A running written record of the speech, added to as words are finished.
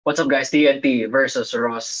What's up, guys? TNT versus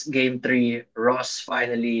Ross. Game three. Ross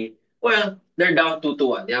finally. Well, they're down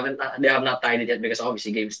 2-1. They have not tied it yet because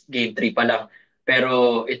obviously game three pa lang.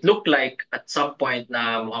 Pero it looked like at some point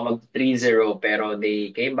na mukhang mag 3-0 pero they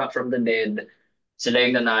came back from the dead. Sila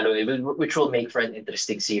yung nanalo, which will make for an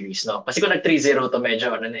interesting series, no? Kasi kung nag 3-0 to medyo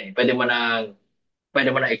ano na eh. Pwede mo na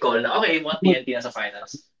i-call na okay, mga TNT na sa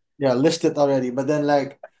finals. Yeah, listed already. But then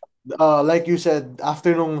like you said,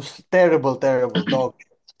 after nung terrible dog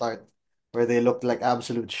start where they looked like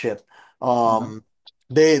absolute shit. Mhm. Um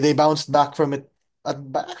they bounced back from it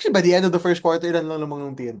actually by the end of the first quarter ilan lang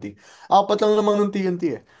lamang ng TNT. Apat lang lamang ng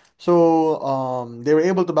TNT eh. So they were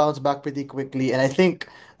able to bounce back pretty quickly and I think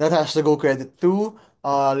that has to go credit to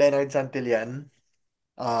Leonard Santillan.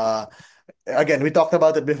 Uh Again, we talked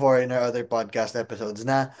about it before in our other podcast episodes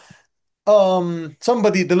na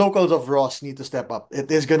somebody, the locals of Ross need to step up. It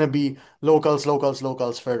is gonna be locals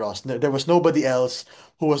for Ross. There was nobody else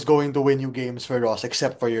who was going to win you games for Ross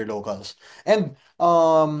except for your locals. And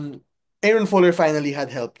Aaron Fuller finally had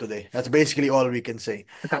help today. That's basically all we can say.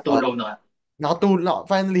 Uh Nagkatulong na.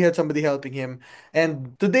 finally had somebody helping him.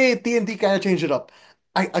 And today TNT kind of changed it up.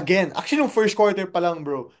 Actually, nung first quarter pa lang,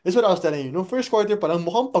 bro. This is what I was telling you. Nung first quarter pa lang,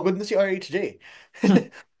 mukhang pagod na si RHJ.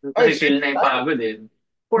 RHJ, Nafe-feel na yung pagod eh.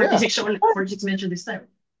 yeah. 46 minutes this time.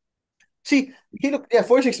 See, he looked, yeah,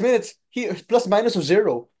 6 minutes. He plus minus of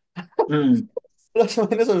zero. Mm. Plus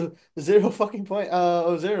minus of zero fucking point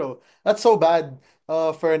of zero. That's so bad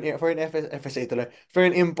for an FSA tuloy. For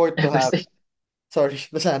an import to have. Sorry,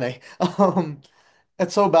 nasanay.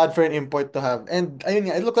 It's so bad for an import to have. And ayun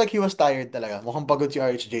nga, it looked like he was tired talaga. Mukhang pagod si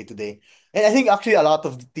RHJ today. And I think actually a lot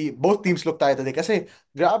of both teams looked tired today kasi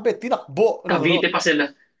grabe, tinakbo ng Cavite pa sila.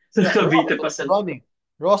 Yeah, Cavite pa Ross was sila. running.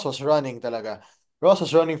 Ross was running talaga. Ross was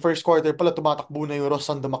running first quarter pala tumatakbo na yung Ross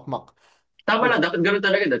ang dumakmak. Tama Like, lang, dapat ganun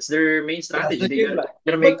talaga. That's their main that's strategy. the They game gotta, plan.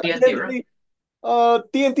 gotta But make at the TNT end of the run. day,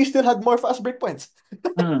 TNT still had more fast break points.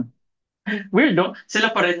 Hmm. Weird, no?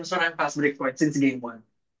 Sila pa rin mas maraming fast break points since game one.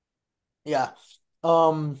 Yeah.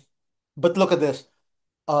 Um, but look at this.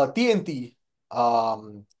 TNT,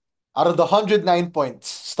 out of the 109 points,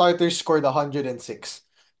 starters scored 106.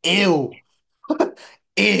 Ew.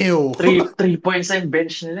 Ew. Three points na yung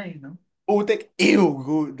bench nila eh, no? Putik.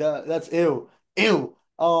 Ew. That's ew. Ew.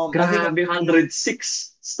 I think Grabe, honestly,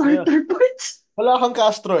 106 yeah. starter points. Wala kang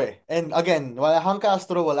Castro eh. And again, wala kang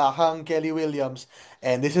Castro, wala kang Kelly Williams.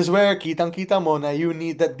 And this is where kitang-kita mo na you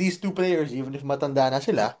need that these two players, even if matanda na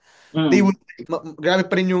sila, they Mm. would, grabe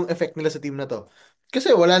pa rin yung effect nila sa team na to.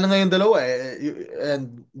 Kasi wala na ngayon dalawa eh.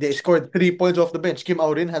 And they scored 3 points off the bench. Kim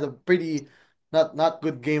Aurin had a pretty not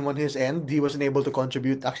good game on his end. He wasn't able to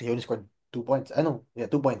contribute. Actually, he only scored 2 points. Ano? Yeah,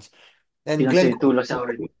 2 points. And Glenn Cole Pinagtulak sa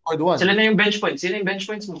already. scored Sila one. na yung bench points. Sino yung bench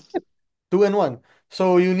points mo? 2-1.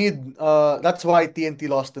 So you need that's why TNT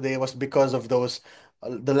lost today was because of those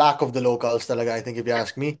the lack of the locals talaga I think if you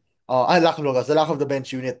ask me. Lack of locals, the lack of the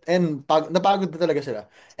bench unit and napagod na talaga sila.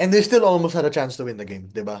 And they still almost had a chance to win the game,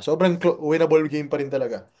 'di ba? Sobrang winnable game pa rin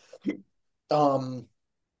talaga. Um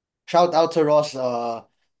Shout out to Ross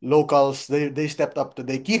locals. They stepped up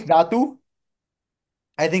today. Keith Datu,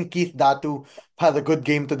 I think Keith Datu had a good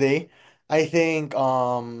game today. I think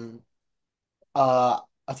what's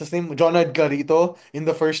his name? Jonard Clarito in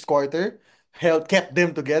the first quarter kept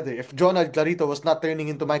them together. If Jonard Clarito was not turning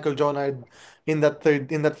into Michael Jonard in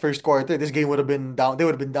that first quarter, this game would have been down. They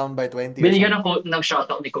would have been down by 20 or Binigyan something. ng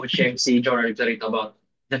shoutout ni Coach Shem si Jordan Clarito about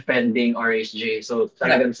defending RSJ. So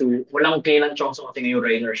Yeah. talagang walang kailan chong sumating yung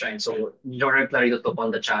rain or shine. So Jordan Clarito took on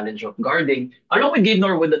the challenge of guarding. Along with Gabe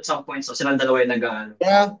Norwood at some point. So silang dalawa yung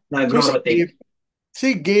Yeah. So nag-rotate.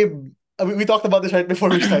 see Gabe, we talked about this right before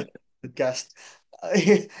we started the podcast. Uh,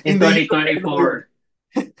 In in the year of our Lord, 2024,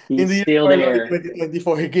 in he's the year of still our Lord there.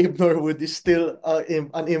 2024, Gabe Norwood is still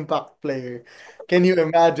an impact player. Can you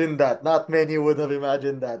imagine that? Not many would have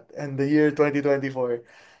imagined that in the year 2024.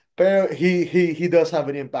 Pero he does have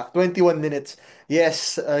an impact. 21 minutes.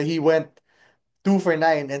 Yes, he went 2 for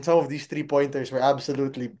 9 and some of these three-pointers were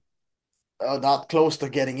absolutely not close to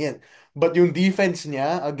getting in. But yung defense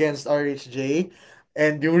niya against RHJ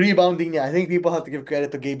and yung rebounding niya, I think people have to give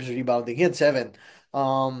credit to Gabe's rebounding. He had 7.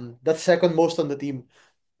 That's second most on the team.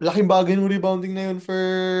 Laking bagay yung rebounding na yun for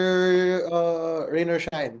rain or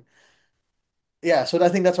shine. Yeah, so I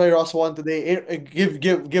think that's why Ross won today.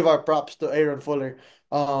 Give our props to Aaron Fuller.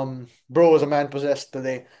 Bro was a man possessed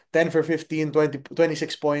today. 10 for 15,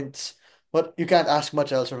 26 points. But you can't ask much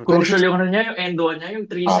else from him. Crucial 26. yung ano niya, yung end one niya, yung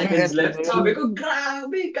 3 Ah, seconds man, left. man. Sabi ko,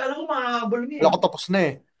 grabe, kala ko mahabol niya Akala eh. ko tapos na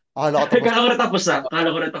eh. Akala ko tapos Kala ko natapos na. Kala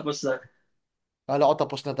ko natapos na. Akala ko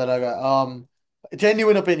tapos na talaga.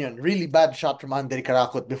 Genuine opinion. Really bad shot from Andre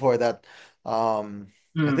Karakut before that. Um,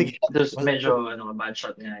 I think he Tapos was medyo ano, bad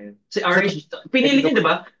shot nga yun. Si that RH, maybe pinili the niya, di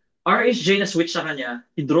ba? RHJ na switch sa kanya,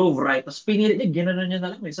 he drove right, tapos pinili niya, ginanon niya na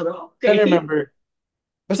lang. Eh. Sabi ko, I okay. remember.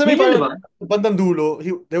 Basta may Yun yun, di parang ba? bandang dulo,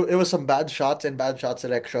 it was some bad shots and bad shot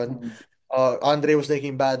selection. Mm. Andre was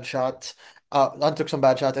taking bad shots. Andre took some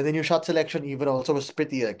bad shots, and then your shot selection even also was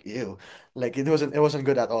pretty like ew, like it wasn't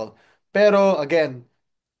good at all. Pero again,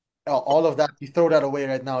 all of that you throw that away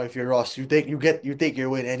right now if you're Ross. You take your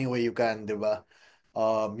win any way you can, diba?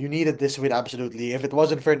 You needed this win absolutely. If it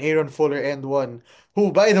wasn't for an Aaron Fuller and one,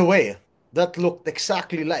 who by the way, that looked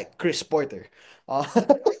exactly like Chris Porter. Uh,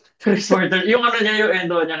 Chris Porter, yung ano niya, yung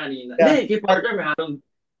endo niya kanina. Hindi, yeah, kay Porter, may halong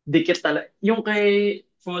dikit talaga. Yung kay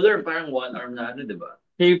Fuller, parang one arm na ano, di ba?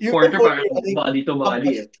 Kay yung kay Porter, Fuller, parang I think, body to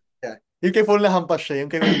body hampas, eh. yeah. Yung kay Fuller hampas siya.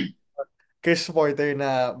 Yung kay Chris Porter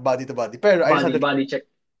na body to body. Pero Body check.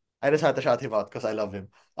 I just had to shout him out because I love him.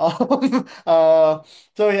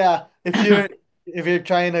 So yeah, if you're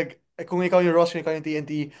trying to kung ikaw yung Ross, kung ikaw yung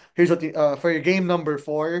TNT, here's what for your game number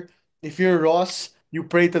 4, if you're Ross, you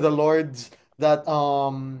pray to the Lords that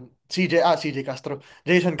CJ Castro,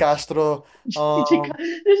 Jason Castro, CJ Ka,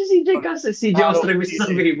 si CJ Ka, si CJ talo si Ostrowitz CJ. sa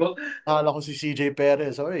Vivo. Talo ko si CJ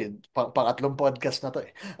Perez. Sorry, pangatlong podcast na to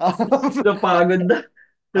eh. Napagod na.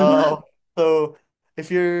 Di ba? Uh, so if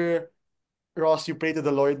you're Ross, you pray to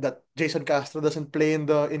the Lord that Jason Castro doesn't play in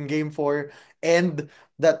game 4 and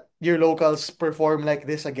that your locals perform like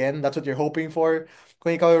this again. That's what you're hoping for.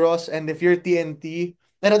 Kung ikaw, Ross, and if you're TNT,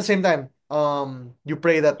 and at the same time, you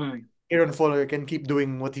pray that Hmm. Aaron Fuller can keep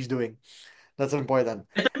doing what he's doing. That's important.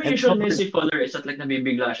 Ito naman And usual niya si Fuller is at like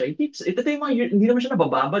nabibigla siya. Ito yung mga, hindi naman siya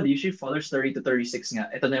nabababad. Usually Fuller's 30 to 36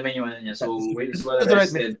 nga. Ito naman yung ano niya. yeah, So, when he's this well is the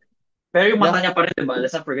right mix. rested. Pero yung Yeah, mata niya pa rin, diba?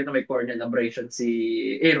 Let's not forget na may corneal abrasion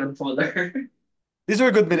si Aaron Fuller. these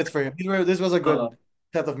were good minutes for him. This was a Oo. good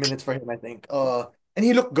set of minutes for him, I think. And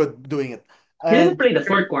he looked good doing it. He didn't And play the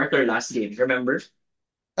fourth quarter last game, remember?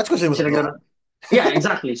 that's because it Hindi was a siya blowout, naglaro. Yeah,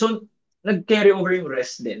 exactly. So, nag-carry over yung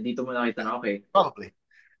rest din. Dito mo nakita na, okay. probably.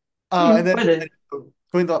 And then Pwede.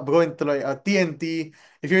 going to like TNT.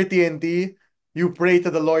 If you're TNT, you pray to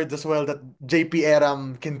the Lord as well that JP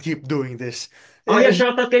Aram can keep doing this. Oh yeah, And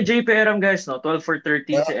shoutout kay JP Eram guys, no? 12 for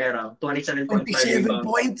 13 si uh, Eram. 27.5 27 rebounds.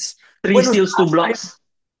 points. 3 When was the steals, 2 last time? blocks.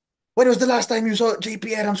 When was the last time you saw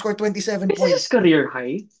JP Aram score 27 Is this his points? career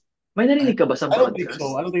high? May I, narinig ka ba sa I don't think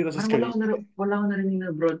so. I broadcast? don't think that's his Parang career. wala akong narinig na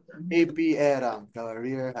broad. JP Aram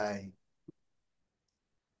career high.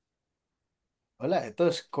 Wala, ito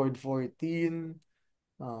scored 14.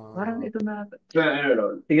 Parang Uh, ito na. I don't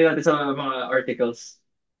know. Tingnan natin sa mga articles.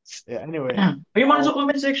 yeah, anyway. Ay, mga Um, sa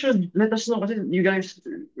comment section. Let us know kasi you guys if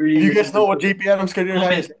really you guys listen know to what JP Adams' career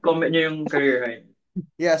high is, comment nyo yung career high.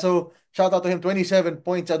 yeah, so shout out to him. 27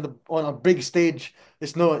 points on a big stage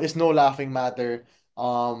is no laughing matter.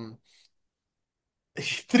 Um,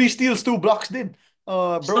 three steals, two blocks din.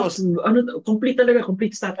 Bro Stocks, was ano, complete talaga,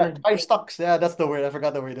 complete stat line. 5 stocks. Yeah, that's the word. I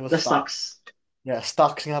forgot the word. It was The stock. stocks. Yeah,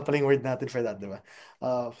 stocks nga pala yung word natin for that, diba?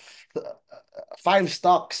 5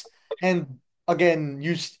 stocks. And again,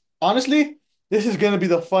 honestly, this is gonna be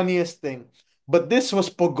the funniest thing. But this was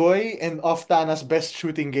Pogoy and Oftana's best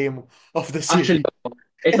shooting game of the Actually, series.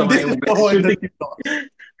 ito And nga this yung is the best one that shooting. you lost.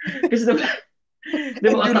 Kasi diba, di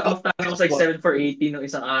And ba you lost Oftana this was like one. 7 for 18 nung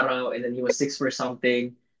isang araw and then he was 6 for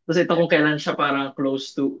something. Tapos ito kung kailan siya parang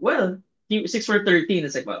close to, well, 6 for 13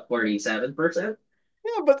 is like what, 47%?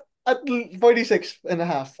 Yeah, but at 46 and a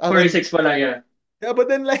half. And 46 pala, yeah. yeah, but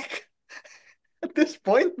then like at this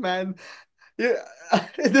point, man, yeah,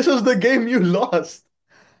 this was the game you lost.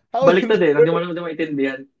 How Baliktad eh, hindi mo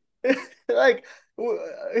maintindihan. like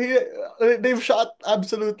they've shot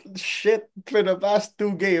absolute shit for the past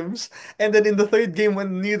 2 games, and then in the third game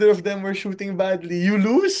when neither of them were shooting badly, you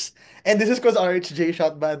lose. And this is because RHJ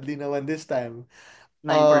shot badly naman this time.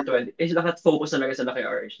 9 Uh, for 20. Eh, lahat focus talaga sa laki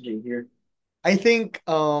RSJ here. I think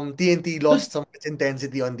TNT Dude, lost some of its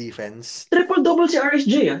intensity on defense. triple-double si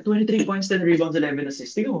RSJ, ah. 23 points, 10 rebounds, 11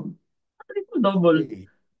 assists. Tingnan mo. Triple-double. Hey,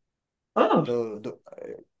 Oh,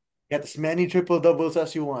 get as many triple doubles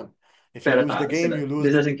as you want. If you pero lose the game, sila. you lose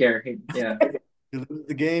This the doesn't care. Yeah. you lose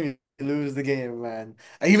the game, you lose the game, man.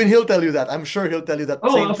 Even he'll tell you that. I'm sure he'll tell you that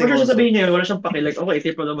Oh, same for thing sure also. sasabihin niya yun. Wala siyang paki. Like, okay,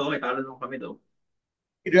 triple-double. Okay, talo nung kami daw.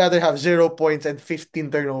 He'd rather have 0 points and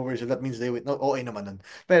 15 turnovers if that means they win. No, okay naman nun.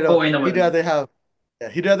 Pero Okay he'd naman. rather have yeah,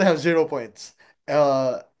 he'd rather have 0 points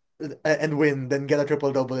uh and win than get a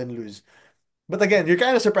triple double and lose. But again, you're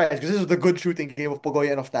kind of surprised because this is the good shooting game of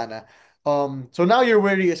Pogoy and of Tana. So now your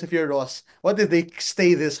worry is if you're Ross, what if they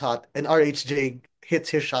stay this hot and RHJ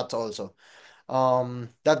hits his shots also?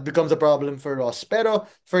 That becomes a problem for Ross. Pero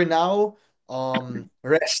for now,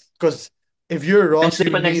 rest because if you're And Ross,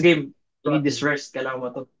 sleep you pa next need game. You need this running. rest. Kailangan mo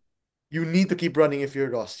to. You need to keep running if you're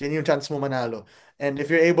Ross. Yan yung chance mo manalo. And if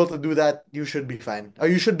you're able to do that, you should be fine. Or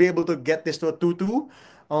you should be able to get this to a 2-2.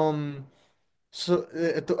 Into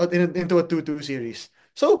a 2-2 series.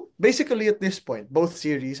 So basically at this point, both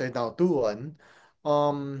series are now 2-1.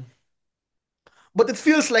 Um, but it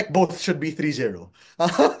feels like both should be 3-0.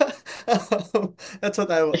 That's what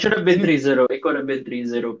It should have been 3-0. It could have been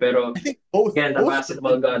 3-0. I Pero, think both again, the both should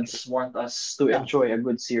basketball be gods want us to yeah. enjoy a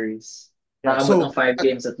good series. Yeah. Naabot ng So 5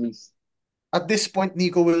 games at least. at this point,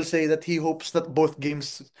 Nico will say that he hopes that both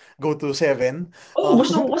games go to 7. Oh,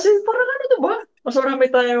 gusto ko kasi parang ano, diba? Mas marami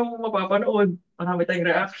tayong mapapanood. Marami tayong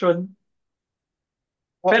reaction.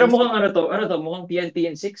 Pero Okay, so mukhang ano to, mukhang TNT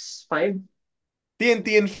in 6, 5. TNT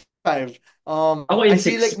in 5. Ako I in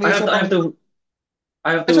feel like 6. may isa pang.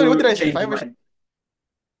 I have Sorry, what did to I say? change 5 or 6? mine.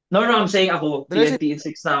 No, no, I'm saying ako, Did I say? TNT in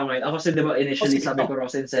 6 na ako ngayon. Ako kasi diba Oh, initially 6 sabi na. ko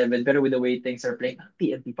Ross in 7, pero with the way things are playing,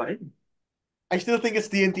 TNT pa rin. I still think it's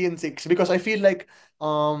TNT in 6 because I feel like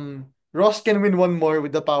Ross can win one more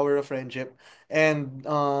with the power of friendship. And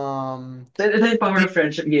Ito yung at power the, of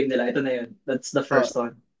friendship game nila. Ito na yun. That's the uh, first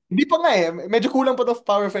one. hindi pa nga eh. Medyo kulang pa to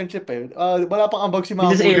power of friendship eh. Wala pang ambag si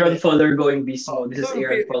This is Mahmoud Aaron eh. Fuller going beast mode. This is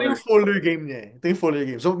Aaron Ito yung Fuller. Fuller game niya eh. Ito yung Fuller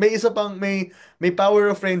game. So may isa pang may power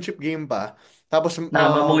of friendship game pa. Tapos Na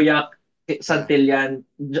Mamuyak, yeah. Santillan,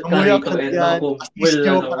 Mamuyak, Clarito, and Santian, Nocum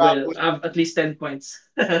Asistio, will Caracol. have at least 10 points.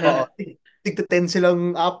 Oo. Tigta 10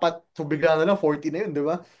 silang apat. So bigla na lang 40 na yun, di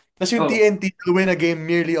ba? Tapos yung Oh, TNT will win a game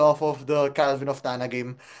merely off of the Calvin of Tana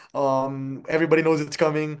game. Everybody knows it's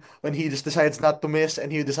coming when he just decides not to miss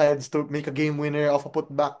and he decides to make a game winner off a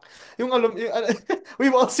putback.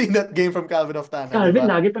 We've all seen that game from Calvin of Tana, di Calvin, ba?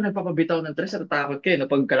 lagi pa nagpapabitaw ng tres at takot kayo na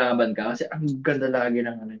pagkalaban ka kasi ang ganda lagi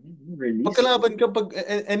ng ano niya, release. Pagkalaban ka, pag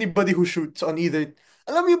anybody who shoots on either,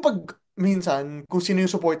 alam mo yung pag minsan, kung sino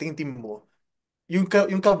yung supporting team mo, yung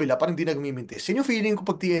kabila, parang hindi nagmimintis. Yun yung feeling ko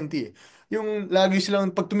pag TNT eh. Yung lagi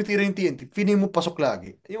silang, pag tumitira yung TNT, feeling mo pasok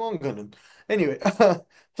lagi. Yung mga ganun. Anyway,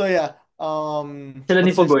 so yeah, Sila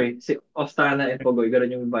ni what's this? Pogoy, si Ostana and Pogoy,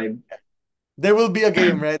 ganun yung vibe. There will be a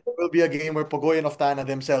game, right? There will be a game where Pogoy and Oftana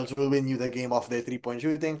themselves will win you the game off their three-point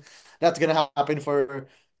shooting. That's gonna happen for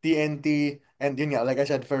TNT. And yun nga, like I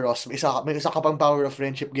said, for Ross, may isa ka pang power of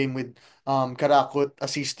friendship game with Karakut,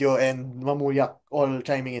 Asistio, and Mamuyak all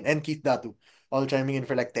chiming in. And Keith Datu, all chiming in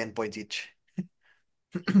for like 10 points each.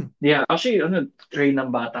 Yeah, actually, ano, Trey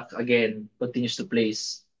ng Batak again continues to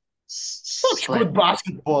place Such good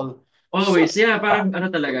basketball. always, Such yeah, parang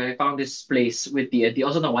ano talaga, I found this place with TNT.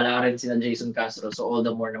 Also, nawala rin sina Jason Castro, so all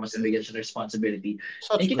the more na mas nabigyan siya ng responsibility. And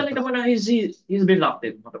such kita good kita mo basketball. na he's been locked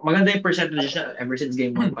in. Maganda yung percentage niya ever since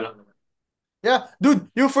game 1 pa lang naman. Yeah, dude,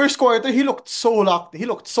 yung first quarter, he looked so locked. He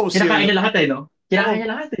looked so Kinakain serious. niya lahat eh, no? Kinakain Oh, niya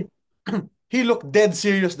lahat eh. he looked dead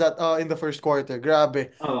serious that in the first quarter.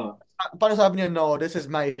 Grabe. Oh, Parang sabi niya, no, this is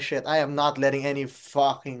my shit. I am not letting any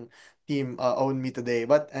fucking team own me today.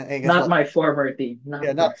 But I guess not what? my former team. Not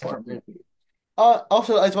Yeah, my not for former me. team.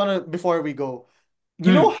 Also, I just wanna before we go,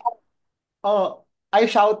 you know Mm. how I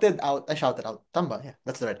shouted out. Tamba, yeah,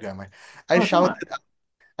 that's the right grammar. I Oh, tama. shouted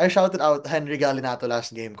I shouted out Henry Galinato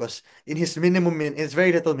last game because in his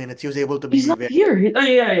very little minutes, he was able to He's be not very. here. Oh,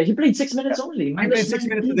 yeah, yeah. He played 6 minutes Yeah. only. He Minus played 6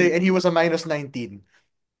 minutes 19. today and he was a minus 19.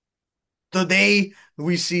 Today,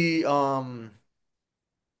 we see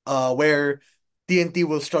where TNT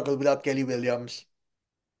will struggle without Kelly Williams.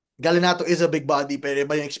 Galinato is a big body pero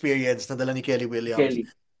iba yung experience na dala ni Kelly Williams. Kelly.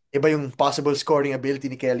 Iba yung possible scoring ability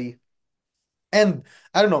ni Kelly. And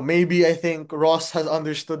I don't know, maybe I think Ross has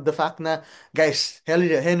understood the fact na, guys,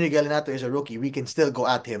 Henry Galinato is a rookie. We can still go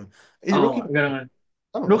at him. Is a Oh, rookie? ganun.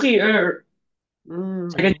 Tama ba? Rookie,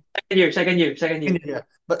 Mm, second year. yeah.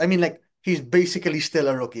 But I mean, like, he's basically still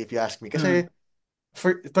a rookie if you ask me. Mm. Kasi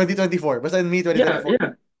for 2024, basta in me Yeah, 2024.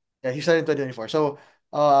 yeah. Yeah, he started in 2024. So,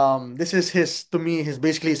 this is to me, his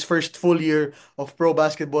basically his first full year of pro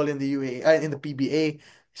basketball in the UA, in the PBA.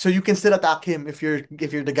 So you can still attack him if you're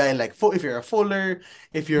the guy like if you're a Fuller,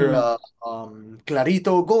 if you're Mm.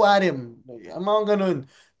 Clarito, go at him. Ang mga ganun.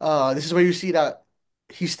 This is where you see that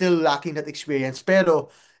he's still lacking that experience. Pero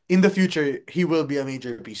in the future, he will be a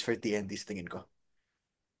major piece for TNT, tingin ko.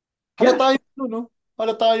 Yeah. Halata yung ano, no?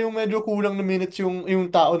 Halata yung medyo kulang na minutes yung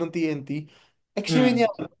tao ng TNT. Mm.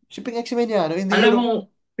 Ex-Meniano. Si Ping Ex-Meniano in the Alam year mo, of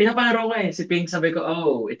pinaparo ko eh. Si Pink sabi ko,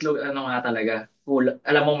 oh, itlog ano nga talaga. Full,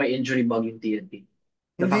 alam mo may injury bug yung TNT.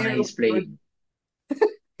 The in the fact na year of he's playing.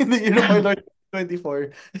 in the year of our Lord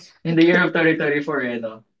 24. In the year of 2034 eh,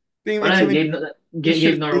 no? Ping Wala, Ex-Meniano Gabe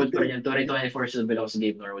should Norwood pa rin yan. 2024 still belongs to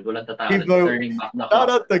Gabe Norwood. Walang tatalo Gabe dyan. Norwood. Turning back the Shout clock.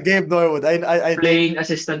 out to Gabe Norwood. I think Playing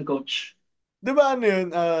assistant coach. Di ba ano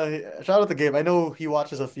yun? Shout out to Gabe. I know he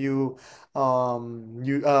watches a few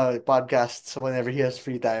podcasts whenever he has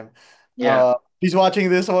free time. Yeah. He's watching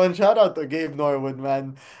this one. Shout out to Gabe Norwood,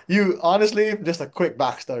 man. You honestly, just a quick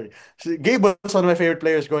backstory. So, Gabe was one of my favorite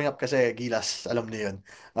players growing up kasi Gilas, alam niyo yun.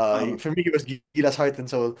 Oh. For me, he was Gilas heart and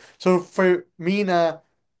soul. So for me na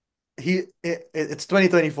it's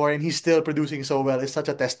 2024 and he's still producing so well. It's such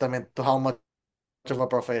a testament to how much of a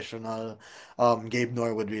professional Gabe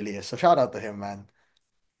Norwood really is. So shout out to him, man.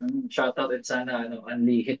 Shoutout and sana ano,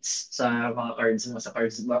 only hits sa mga cards mo, sa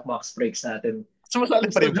cards box breaks natin. Sumasali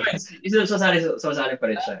He pa still rin ba? joins. He still sasali pa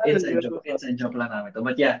rin siya. Inside joke lang namin to.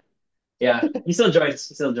 But yeah, yeah. He still joins.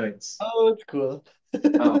 He still joins. Oh, it's cool.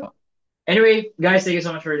 Oh. Anyway, guys, thank you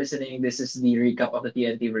so much for listening. This is the recap of the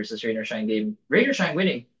TNT versus Rain or Shine game. Rain or Shine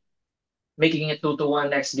winning, making it 2-1.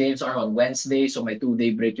 Next games are on Wednesday, so may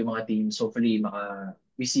 2-day break yung mga teams. Hopefully,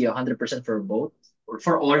 we see 100% for both, or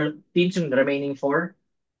for all teams yung remaining four.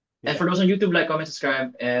 And Yeah. for those on YouTube, like, comment,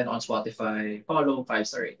 subscribe, and on Spotify, follow,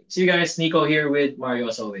 5-star rating. See you guys. Nico here with Mario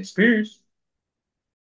as always. Peace.